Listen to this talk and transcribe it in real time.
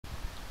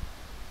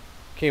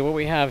Okay, what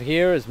we have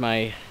here is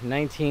my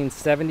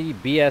 1970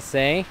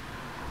 BSA.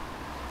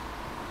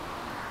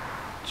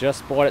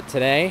 Just bought it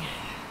today.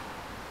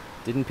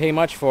 Didn't pay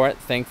much for it,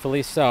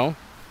 thankfully so.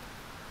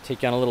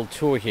 Take you on a little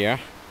tour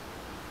here.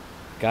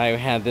 The guy who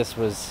had this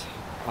was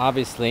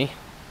obviously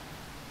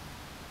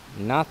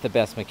not the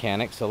best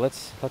mechanic, so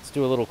let's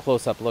do a little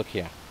close-up look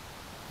here.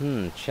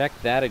 Check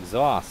that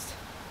exhaust.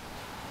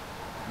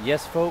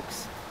 Yes,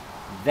 folks,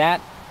 that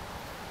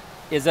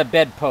is a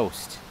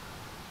bedpost.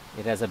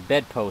 It has a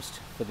bedpost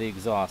for the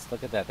exhaust.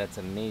 Look at that, that's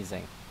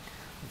amazing.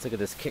 Let's look at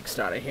this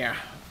Kickstarter here.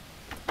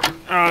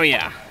 Oh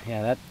yeah,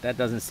 that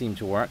doesn't seem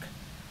to work.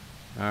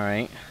 All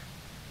right,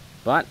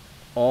 but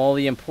all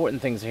the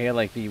important things are here,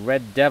 like the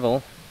red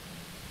devil.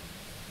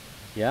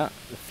 Yeah,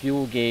 the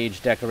fuel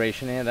gauge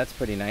decoration here, that's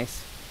pretty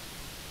nice.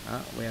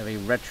 We have a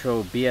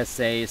retro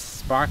BSA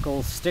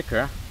sparkle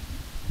sticker.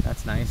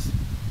 That's nice.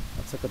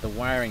 Let's look at the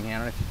wiring here. I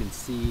don't know if you can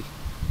see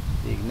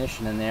the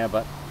ignition in there,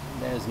 but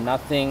there's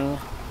nothing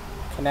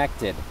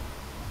connected.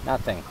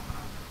 Nothing.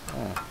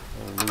 Oh,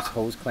 a little loose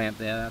hose clamp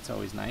there. That's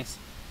always nice.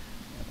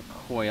 We have a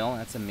coil.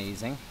 That's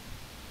amazing.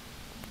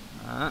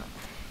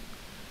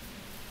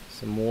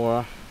 Some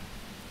more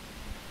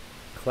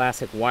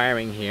classic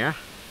wiring here.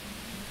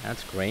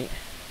 That's great.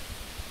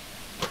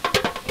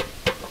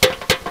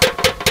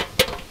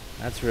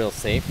 That's real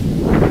safe.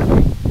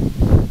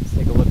 Let's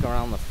take a look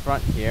around the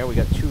front here. We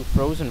got two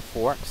frozen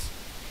forks.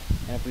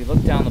 And if we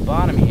look down the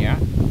bottom here,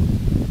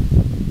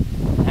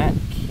 that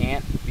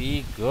can't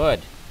be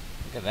good.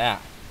 Look at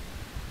that.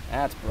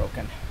 That's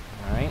broken.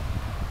 Alright.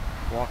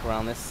 Walk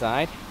around this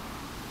side.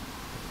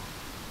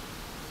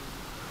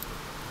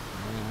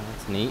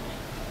 That's neat.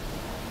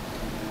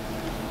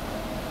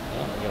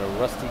 Yeah, we got a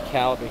rusty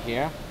caliper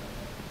here.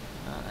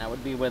 That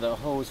would be where the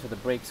hose for the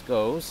brakes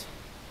goes.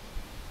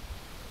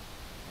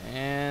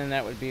 And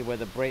that would be where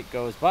the brake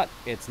goes, but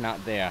it's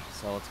not there.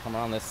 So let's come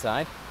around this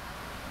side.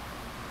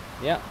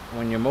 Yeah,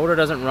 when your motor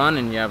doesn't run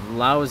and you have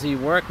lousy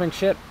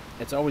workmanship,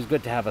 it's always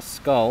good to have a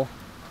skull.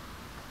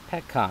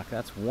 Petcock,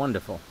 that's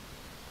wonderful.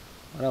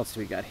 What else do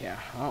we got here?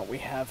 Oh, we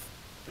have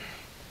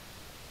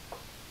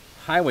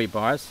highway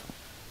bars.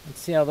 Let's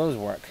see how those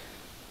work.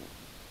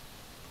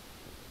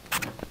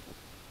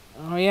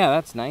 Oh yeah,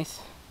 that's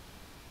nice.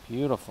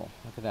 Beautiful.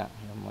 Look at that.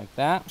 Like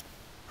that.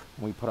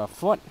 We put our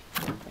foot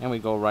and we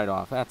go right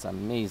off. That's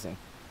amazing.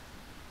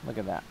 Look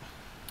at that.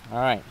 All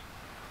right.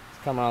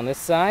 Let's come around this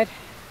side.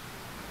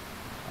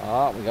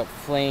 Oh, we got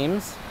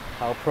flames.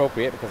 How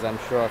appropriate, because I'm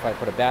sure if I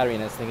put a battery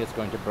in this thing, it's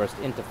going to burst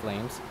into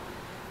flames.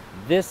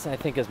 This, I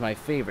think, is my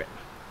favorite.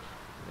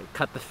 They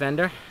cut the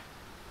fender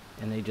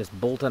and they just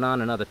bolted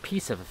on another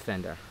piece of a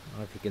fender. I don't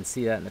know if you can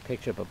see that in the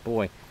picture, but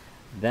boy,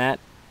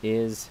 that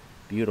is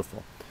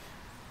beautiful.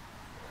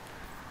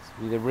 This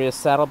will be the rear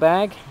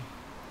saddlebag,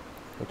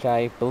 which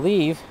I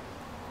believe,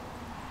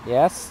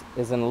 yes,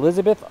 is an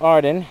Elizabeth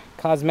Arden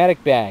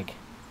cosmetic bag.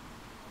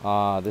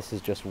 This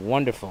is just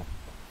wonderful.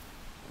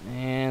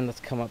 And let's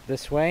come up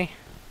this way.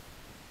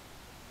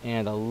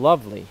 And a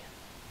lovely,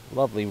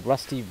 lovely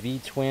rusty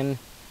V-twin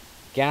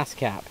gas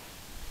cap.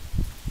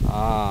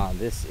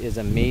 This is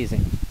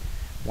amazing.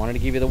 Wanted to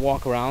give you the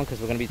walk around because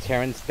we're going to be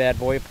tearing this bad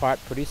boy apart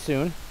pretty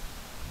soon.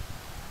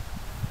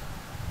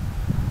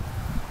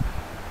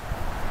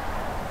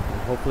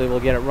 And hopefully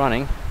we'll get it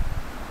running.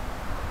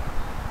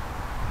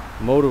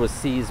 Motor was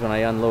seized when I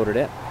unloaded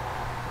it.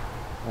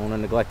 Owner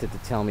neglected to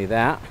tell me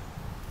that.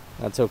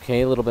 That's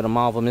okay, a little bit of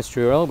Marvel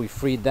Mystery Oil. We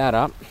freed that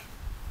up.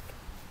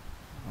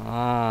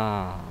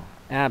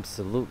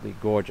 Absolutely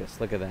gorgeous.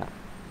 Look at that.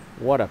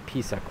 What a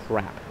piece of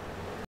crap.